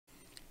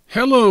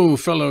Hello,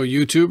 fellow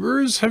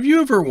YouTubers. Have you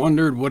ever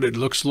wondered what it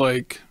looks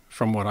like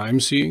from what I'm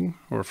seeing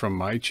or from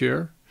my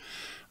chair?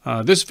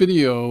 This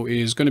video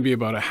is going to be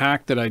about a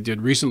hack that I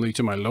did recently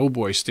to my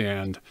lowboy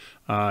stand.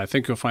 I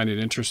think you'll find it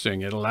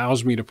interesting. It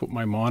allows me to put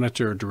my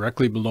monitor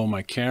directly below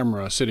my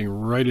camera, sitting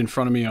right in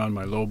front of me on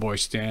my lowboy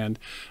stand.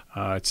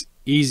 It's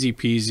easy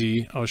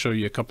peasy. I'll show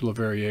you a couple of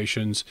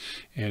variations,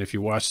 and if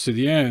you watch to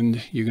the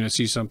end, you're going to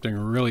see something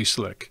really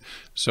slick.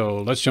 So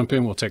let's jump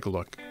in. We'll take a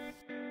look.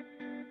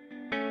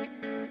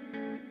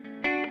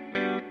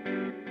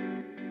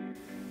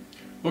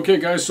 Okay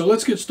guys, so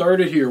let's get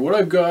started here. What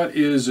I've got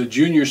is a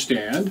junior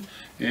stand,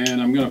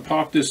 and I'm going to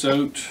pop this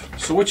out.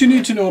 So what you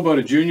need to know about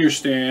a junior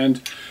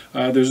stand,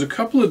 there's a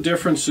couple of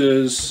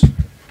differences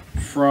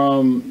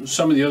from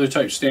some of the other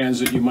type stands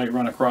that you might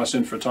run across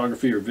in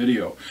photography or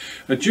video.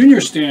 A junior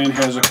stand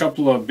has a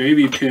couple of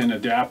baby pin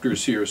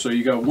adapters here. So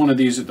you got one of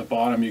these at the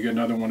bottom, you got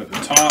another one at the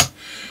top.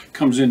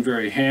 Comes in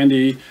very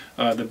handy.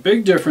 The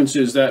big difference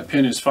is that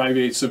pin is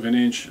 5/8 of an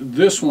inch.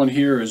 This one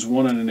here is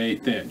 1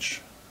 1/8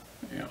 inch.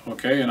 Yeah,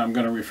 okay, and I'm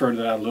going to refer to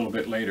that a little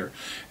bit later.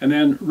 And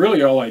then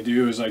really all I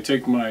do is I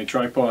take my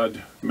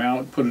tripod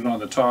mount, put it on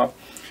the top,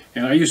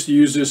 and I used to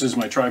use this as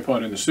my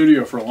tripod in the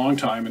studio for a long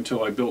time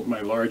until I built my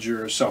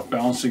larger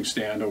self-balancing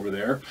stand over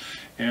there.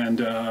 And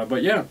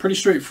but yeah, pretty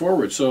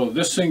straightforward. So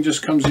this thing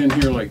just comes in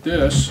here like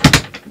this.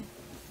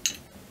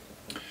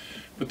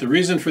 But the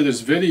reason for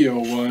this video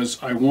was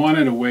I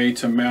wanted a way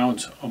to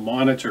mount a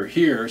monitor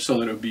here so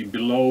that it would be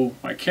below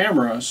my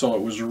camera, so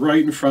it was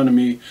right in front of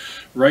me,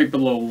 right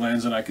below the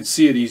lens, and I could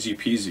see it easy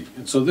peasy.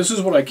 And so this is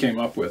what I came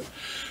up with.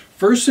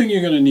 First thing you're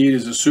going to need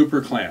is a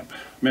super clamp.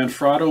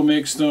 Manfrotto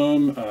makes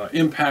them,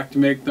 Impact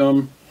make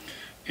them,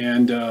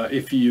 and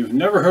if you've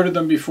never heard of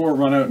them before,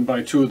 run out and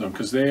buy 2 of them,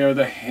 because they are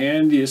the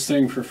handiest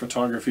thing for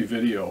photography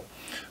video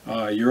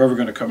you're ever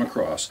going to come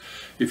across.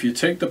 If you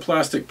take the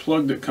plastic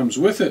plug that comes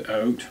with it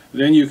out,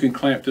 then you can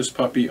clamp this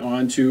puppy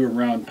onto a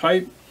round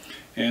pipe,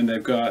 and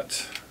they've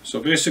got, so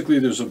basically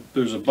there's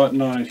a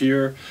button on it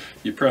here.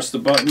 You press the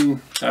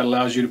button, that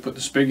allows you to put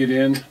the spigot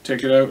in,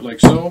 take it out like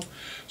so.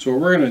 So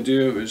what we're going to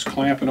do is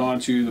clamp it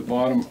onto the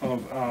bottom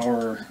of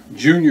our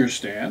junior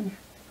stand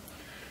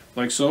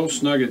like so,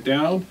 snug it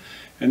down,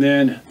 and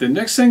then the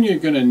next thing you're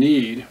going to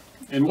need.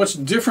 And what's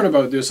different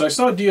about this, I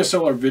saw a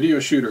DSLR video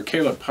shooter,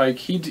 Caleb Pike,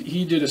 he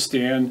did a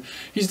stand.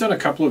 He's done a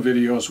couple of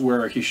videos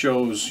where he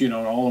shows, you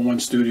know, all in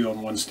one studio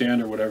and one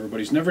stand or whatever, but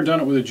he's never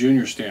done it with a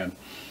junior stand.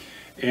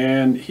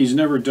 And he's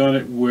never done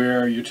it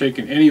where you're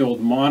taking any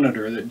old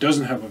monitor that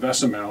doesn't have a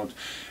Vesa mount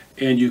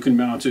and you can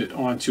mount it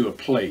onto a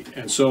plate.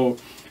 And so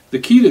the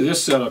key to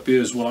this setup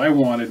is, what I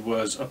wanted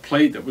was a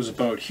plate that was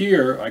about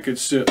here. I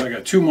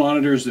got 2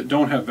 monitors that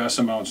don't have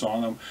Vesa mounts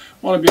on them.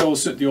 I want to be able to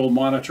sit the old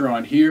monitor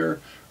on here,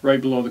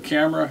 right below the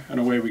camera, and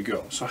away we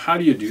go. So how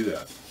do you do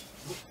that?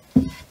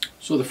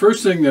 So the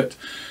first thing that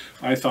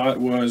I thought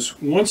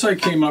was, once I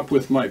came up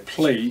with my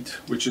plate,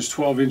 which is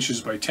 12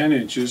 inches by 10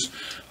 inches,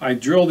 I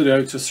drilled it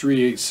out to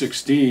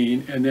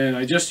 3/8/16, and then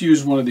I just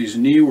used one of these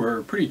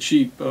Neewer, pretty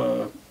cheap,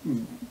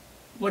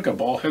 like a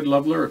ball head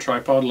leveler, a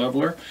tripod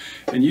leveler,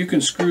 and you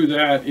can screw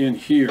that in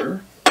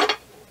here.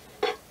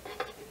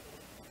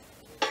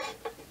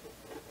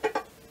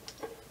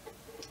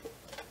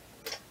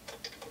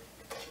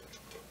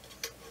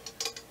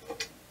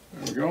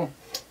 There we go.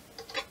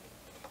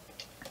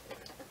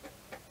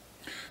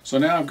 So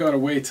now I've got a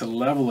way to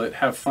level it,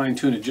 have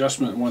fine-tune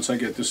adjustment once I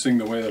get this thing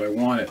the way that I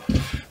want it.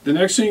 The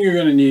next thing you're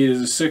going to need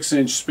is a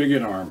 6-inch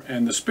spigot arm.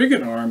 And the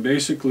spigot arm,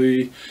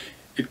 basically,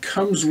 it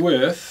comes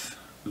with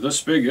the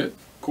spigot,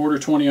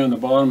 1/4-20 on the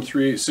bottom,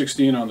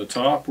 3/8/16 on the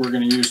top. We're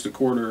going to use the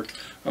we're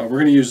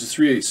going to use the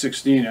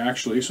 3/8/16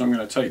 actually, so I'm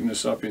going to tighten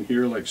this up in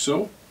here like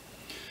so.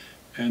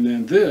 And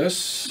then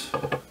this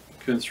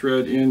can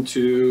thread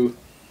into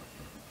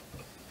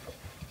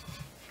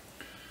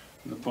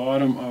the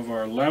bottom of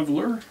our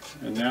leveler,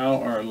 and now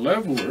our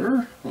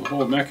leveler, the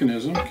whole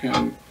mechanism,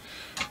 can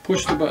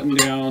push the button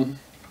down,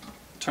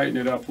 tighten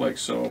it up like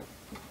so.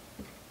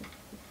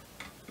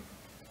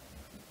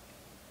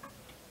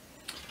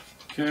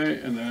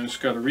 Okay, and then I just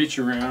got to reach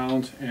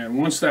around, and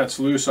once that's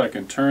loose I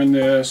can turn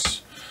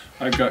this.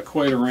 I've got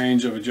quite a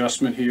range of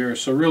adjustment here,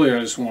 so really I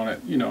just want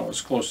it, you know,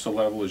 as close to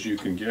level as you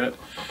can get.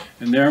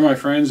 And there, my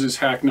friends, is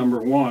hack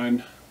number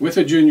 1 with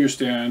a junior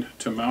stand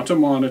to mount a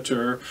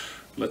monitor.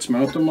 Let's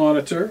mount the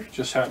monitor.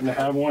 Just happen to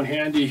have one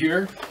handy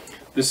here.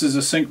 This is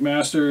a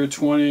SyncMaster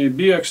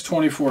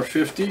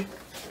BX2450.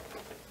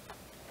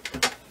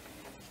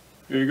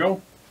 There you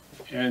go.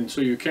 And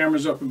so your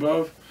camera's up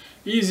above.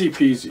 Easy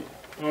peasy.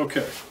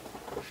 Okay.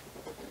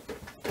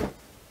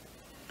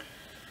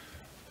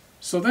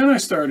 So then I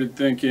started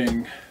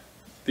thinking,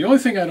 the only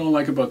thing I don't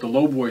like about the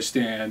lowboy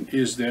stand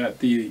is that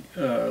the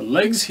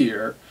legs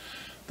here,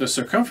 the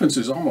circumference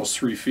is almost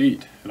 3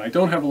 feet, and I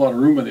don't have a lot of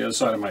room on the other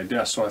side of my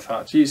desk, so I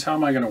thought, geez, how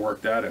am I going to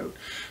work that out?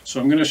 So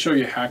I'm going to show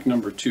you hack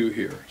number 2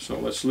 here. So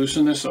let's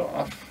loosen this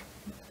off.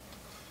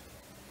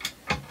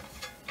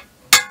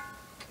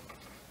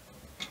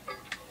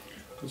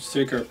 Let's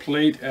take our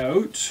plate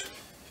out,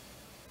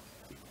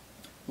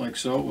 like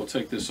so. We'll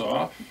take this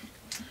off.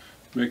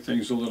 make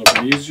things a little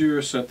bit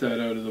easier. Set that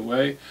out of the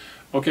way.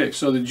 Okay,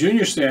 so the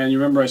junior stand, you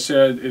remember I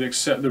said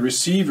the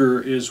receiver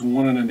is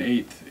 1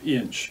 1/8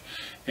 inch,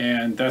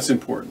 and that's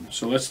important.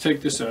 So let's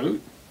take this out.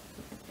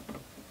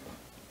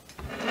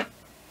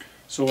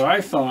 So what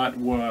I thought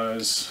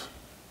was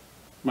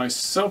my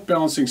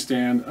self-balancing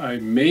stand, I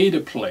made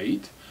a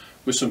plate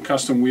with some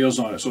custom wheels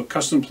on it. So a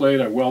custom plate,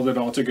 I welded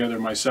all together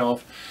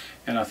myself,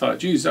 and I thought,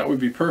 geez, that would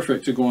be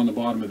perfect to go on the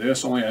bottom of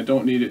this, only I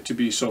don't need it to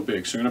be so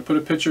big. So I'm going to put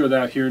a picture of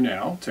that here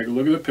now. Take a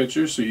look at the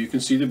picture so you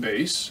can see the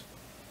base.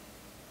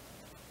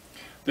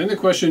 Then the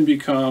question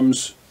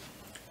becomes,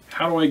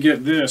 how do I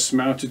get this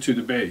mounted to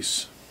the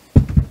base?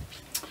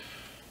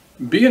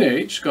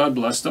 B&H, God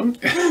bless them,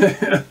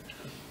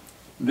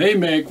 they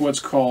make what's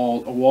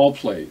called a wall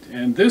plate,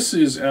 and this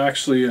is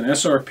actually an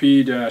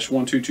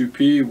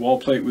SRP-122P wall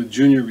plate with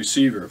junior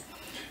receiver,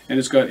 and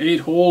it's got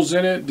 8 holes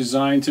in it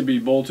designed to be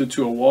bolted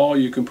to a wall.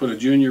 You can put a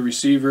junior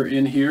receiver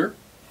in here,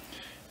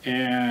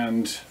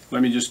 and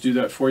let me just do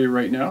that for you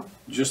right now.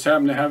 Just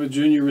happen to have a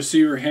junior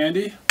receiver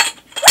handy,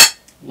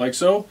 like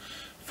so.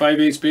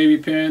 5/8 baby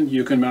pin,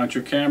 you can mount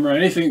your camera.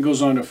 Anything that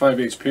goes on a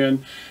 5/8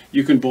 pin,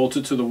 you can bolt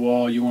it to the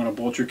wall. You want to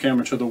bolt your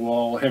camera to the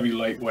wall, heavy,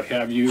 light, what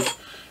have you.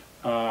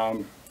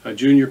 A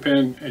junior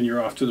pin, and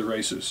you're off to the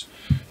races.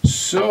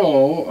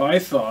 So I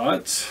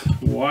thought,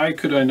 why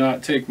could I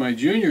not take my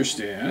junior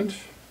stand,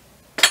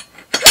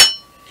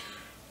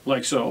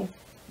 like so,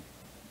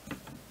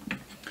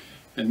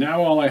 and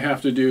now all I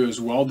have to do is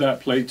weld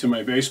that plate to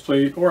my base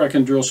plate, or I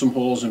can drill some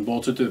holes and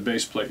bolt it to the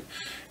base plate.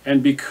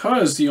 And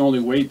because the only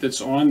weight that's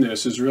on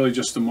this is really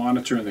just the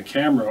monitor and the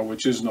camera,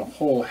 which isn't a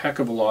whole heck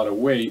of a lot of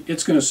weight,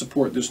 it's going to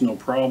support this no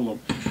problem,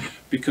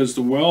 because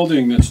the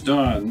welding that's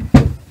done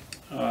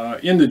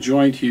in the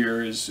joint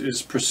here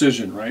is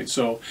precision, right?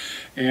 So,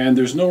 and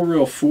there's no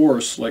real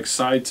force like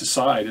side to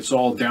side. It's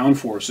all down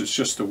force. It's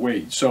just the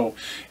weight. So,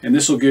 and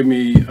this will give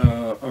me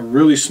a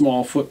really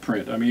small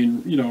footprint. I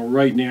mean, you know,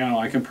 right now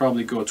I can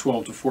probably go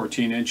 12 to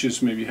 14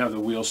 inches, maybe have the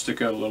wheel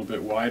stick out a little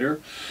bit wider.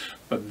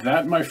 But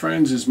that, my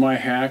friends, is my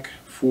hack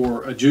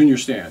for a junior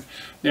stand.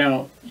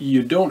 Now,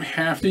 you don't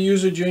have to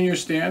use a junior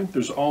stand.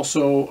 There's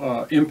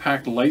also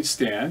impact light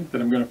stand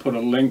that I'm going to put a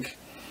link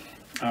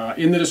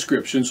in the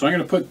description. So I'm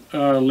going to put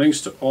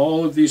links to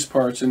all of these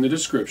parts in the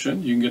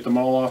description. You can get them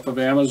all off of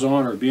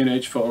Amazon or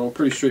B&H Photo,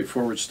 pretty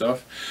straightforward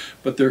stuff.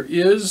 But there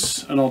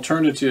is an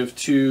alternative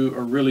to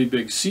a really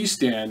big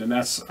C-stand, and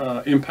that's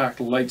impact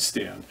light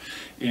stand.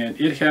 And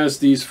it has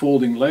these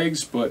folding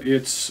legs, but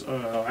it's,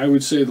 I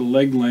would say the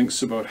leg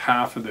length's about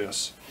half of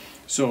this.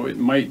 So it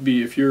might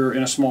be, if you're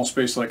in a small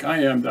space like I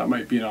am, that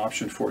might be an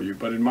option for you.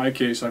 But in my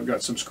case, I've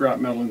got some scrap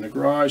metal in the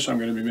garage, so I'm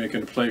going to be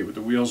making a plate with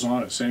the wheels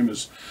on it, same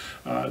as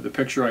the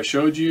picture I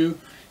showed you.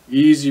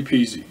 Easy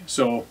peasy.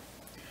 So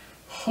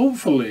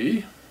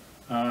hopefully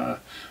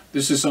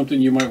this is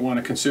something you might want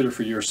to consider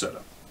for your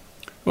setup.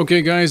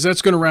 Okay guys,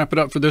 that's going to wrap it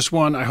up for this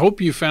one. I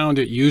hope you found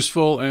it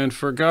useful, and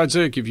for God's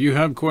sake, if you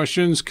have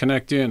questions,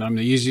 connect in. I'm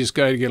the easiest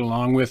guy to get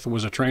along with.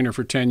 Was a trainer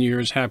for 10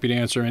 years. Happy to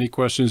answer any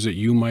questions that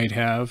you might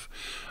have.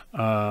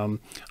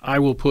 I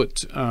will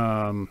put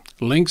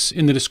links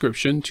in the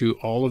description to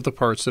all of the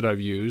parts that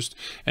I've used,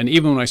 and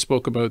even when I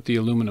spoke about the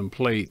aluminum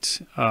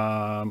plate,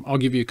 I'll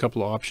give you a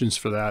couple of options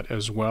for that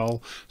as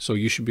well, so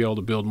you should be able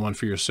to build one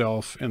for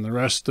yourself. And the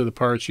rest of the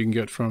parts you can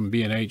get from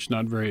B&H,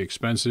 not very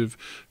expensive,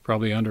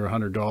 probably under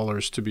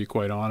 $100 to be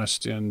quite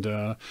honest.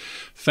 And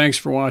thanks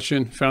for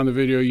watching. Found the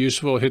video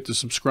useful, hit the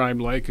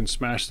subscribe, like, and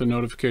smash the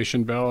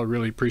notification bell. I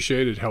really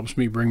appreciate it. It helps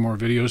me bring more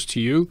videos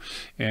to you,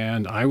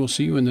 and I will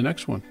see you in the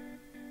next one.